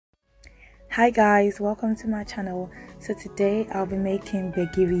Hi guys, welcome to my channel. So today I'll be making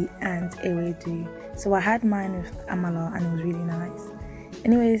Gbegiri and Ewedu. So I had mine with Amala and it was really nice.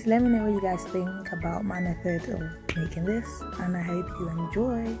 Anyways, let me know what you guys think about my method of making this and I hope you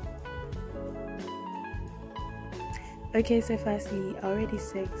enjoy. Okay, so firstly I already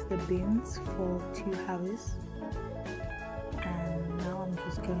soaked the beans for 2 hours and now I'm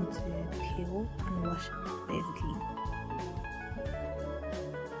just going to peel and wash it basically.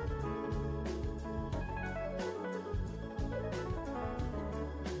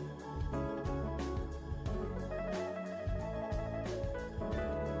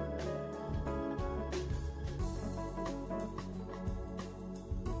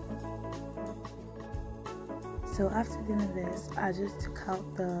 So after doing this, I just took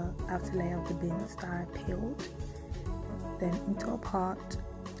out the outer layer of the beans that I peeled. Then into a pot,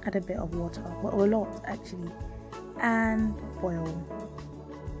 add a bit of water, well, a lot actually, and boil.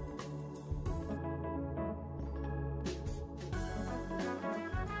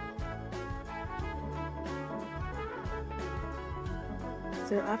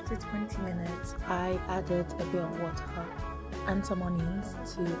 So after 20 minutes, I added a bit of water and some onions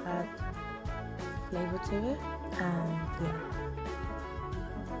to add flavor to it. And yeah,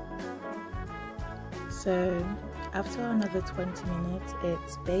 so after another 20 minutes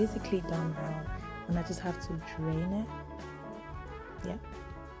it's basically done now and I just have to drain it. Yeah,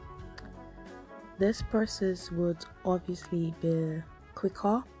 this process would obviously be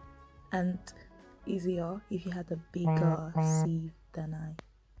quicker and easier if you had a bigger sieve than I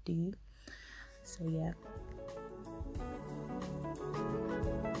do, so yeah.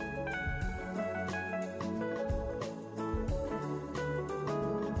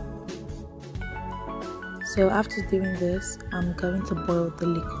 So after doing this, I'm going to boil the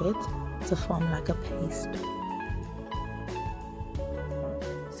liquid to form like a paste.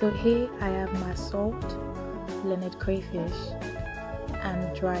 So here I have my salt, blended crayfish,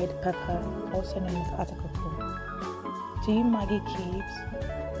 and dried pepper, also known as A.K.A, 2 Maggi cubes,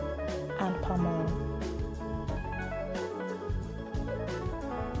 and palm oil.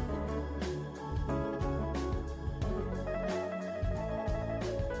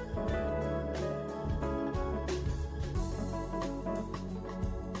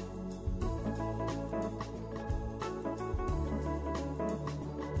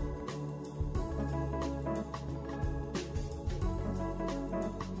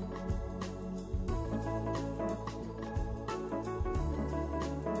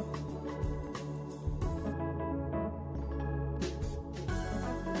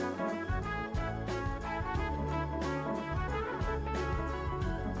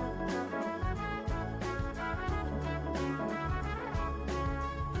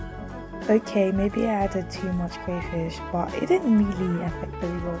 Okay, maybe I added too much crayfish, but it didn't really affect the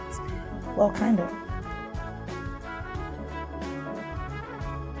results. Well, kind of.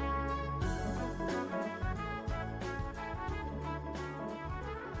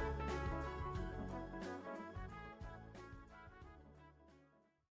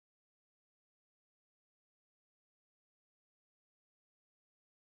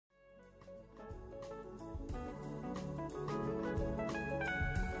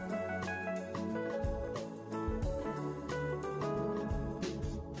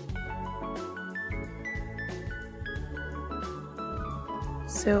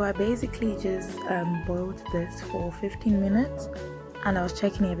 So I basically just boiled this for 15 minutes and I was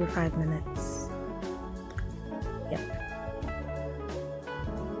checking every 5 minutes. Yeah.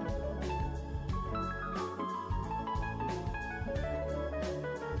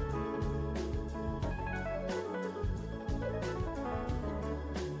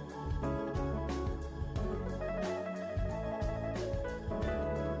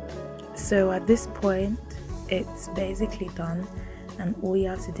 So at this point it's basically done. And all you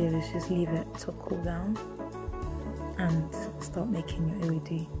have to do is just leave it to cool down and start making your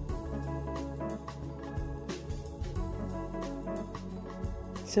ewedu.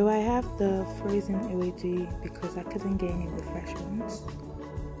 So I have the frozen ewedu because I couldn't get any of the fresh ones.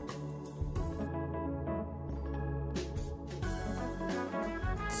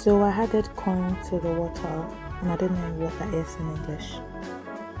 So I added corn to the water and I don't know what that is in English.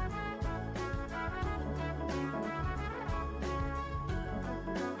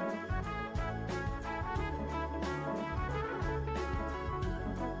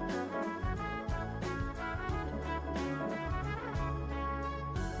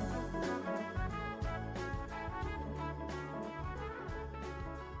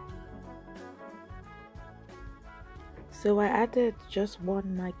 So I added just 1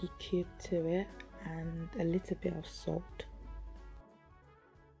 Maggi cube to it and a little bit of salt.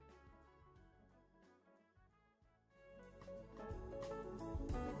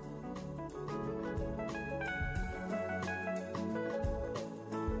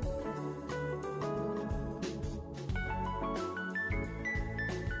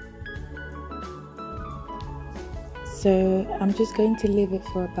 So I'm just going to leave it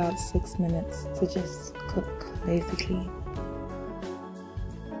for about 6 minutes to just cook, basically.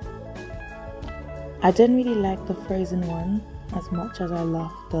 I don't really like the frozen one as much as I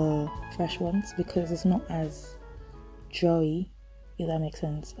love the fresh ones because it's not as drawy, if that makes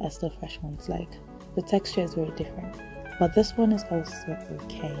sense, as the fresh ones. Like, the texture is very different, but this one is also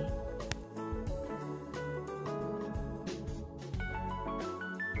okay.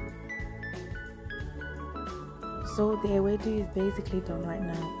 So the ewedu is basically done right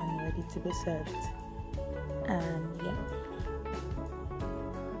now and ready to be served. And yeah,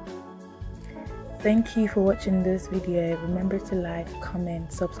 thank you for watching this video. Remember to like,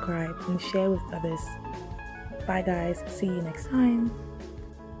 comment, subscribe and share with others. Bye guys, see you next time.